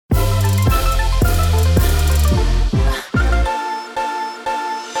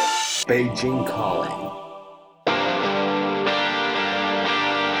Beijing Calling.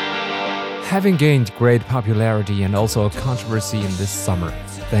 Having gained great popularity and also a controversy in this summer,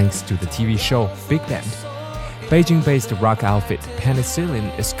 thanks to the TV show Big Band, Beijing-based rock outfit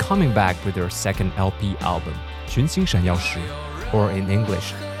Penicillin is coming back with their second LP album, 群星闪耀时, or in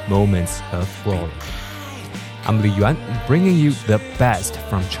English, Moments of Glory. I'm Li Yuan, bringing you the best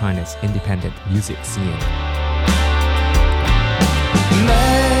from China's independent music scene.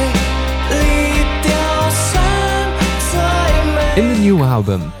 In the new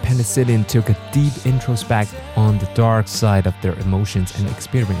album, Penicillin took a deep introspect on the dark side of their emotions and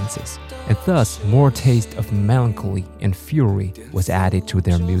experiences, and thus more taste of melancholy and fury was added to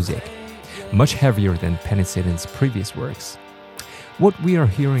their music, much heavier than Penicillin's previous works. What we are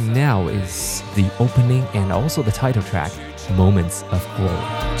hearing now is the opening and also the title track, Moments of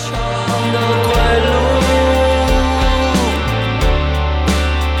Glory.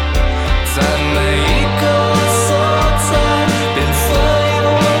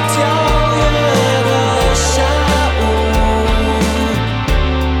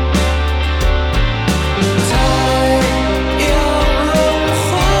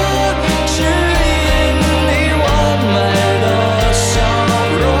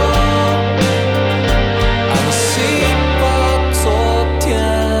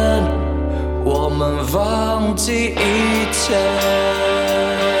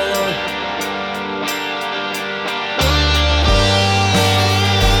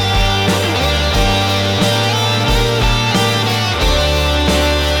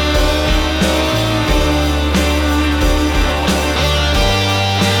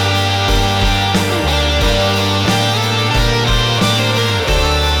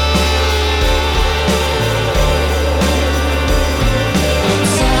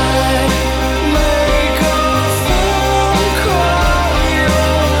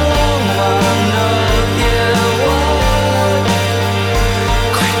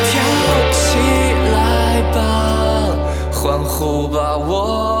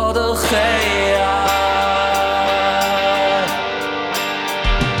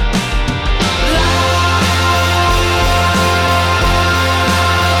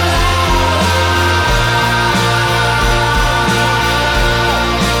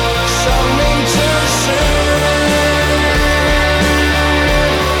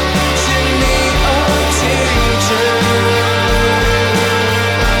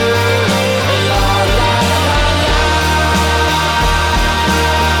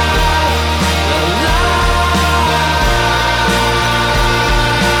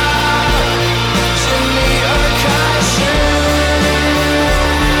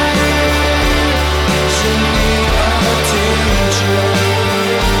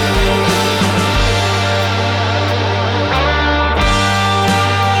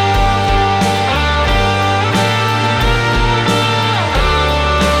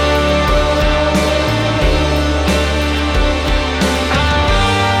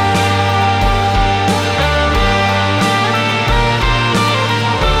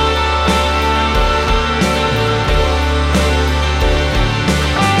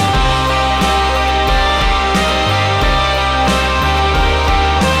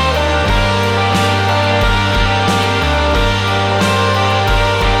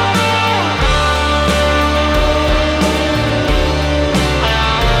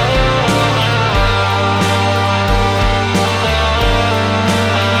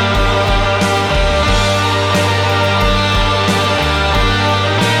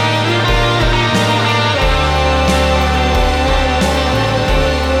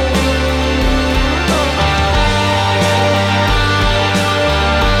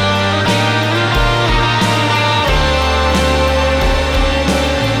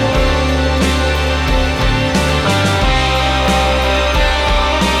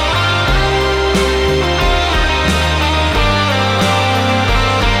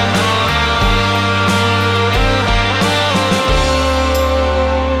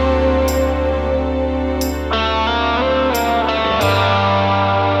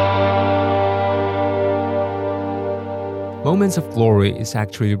 Moments of Glory is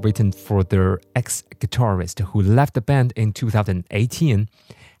actually written for their ex-guitarist who left the band in 2018.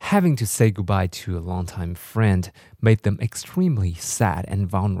 Having to say goodbye to a longtime friend made them extremely sad and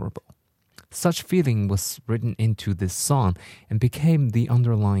vulnerable. Such feeling was written into this song and became the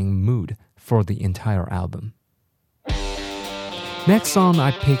underlying mood for the entire album. Next song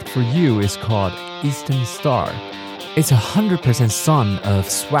I picked for you is called Eastern Star. It's 100% song of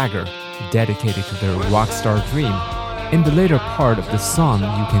swagger, dedicated to their rock star dream. In the later part of the song,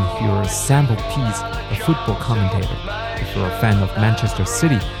 you can hear a sample piece of football commentator. If you're a fan of Manchester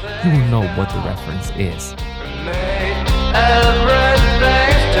City, you will know what the reference is.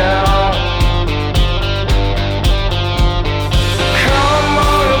 Everything's down. Come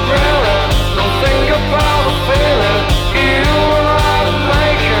on, umbrella, don't think about the feeling. You are to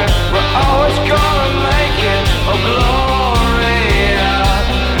make it, we're always gonna make it. Oh, Gloria,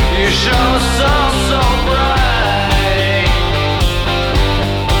 you sure sound so bright.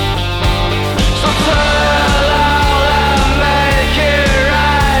 So tell all and make it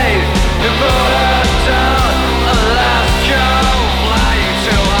right. You put her down, a last call, flying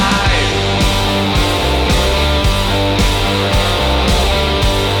too high.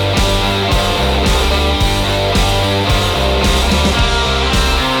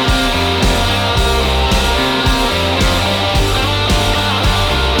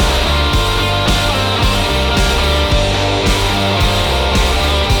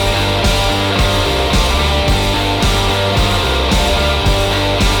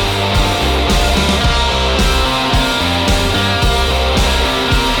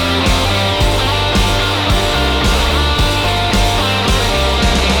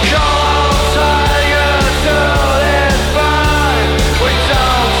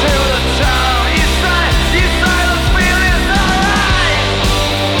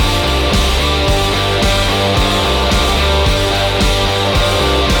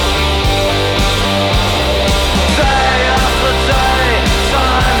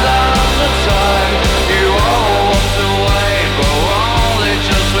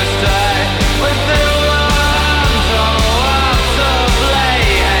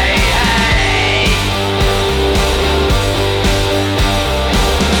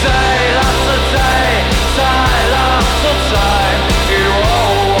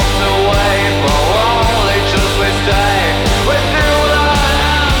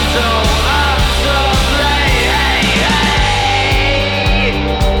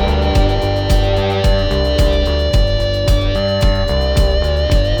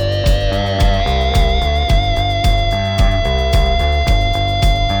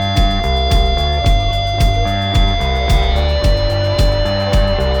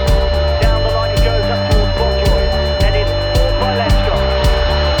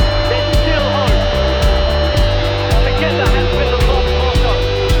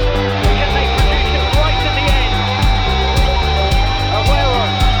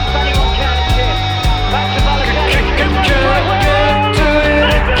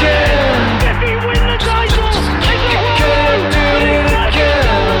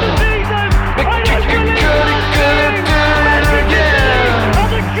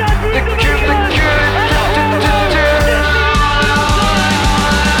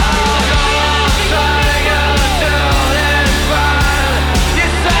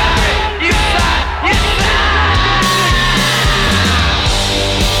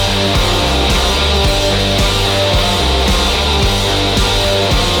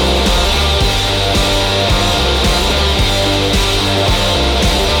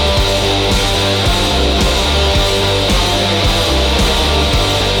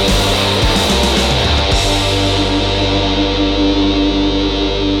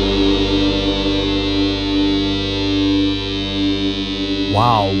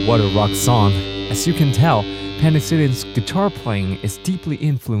 Wow, what a rock song. As you can tell, Penicillin's guitar playing is deeply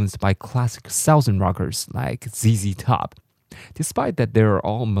influenced by classic Southern rockers like ZZ Top, despite that they're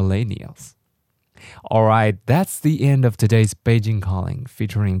all millennials. Alright, that's the end of today's Beijing Calling,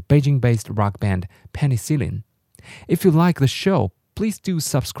 featuring Beijing-based rock band Penicillin. If you like the show, please do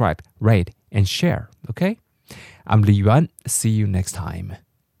subscribe, rate, and share, okay? I'm Li Yuan. See you next time.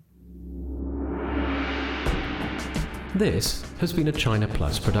 This has been a China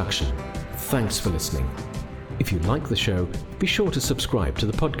Plus production. Thanks for listening. If you like the show, be sure to subscribe to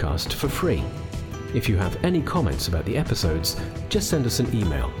the podcast for free. If you have any comments about the episodes, just send us an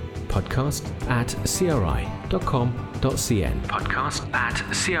email, podcast@cri.com.cn.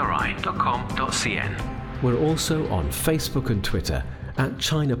 podcast@cri.com.cn. We're also on Facebook and Twitter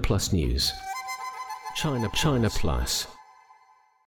 @China Plus News. China Plus.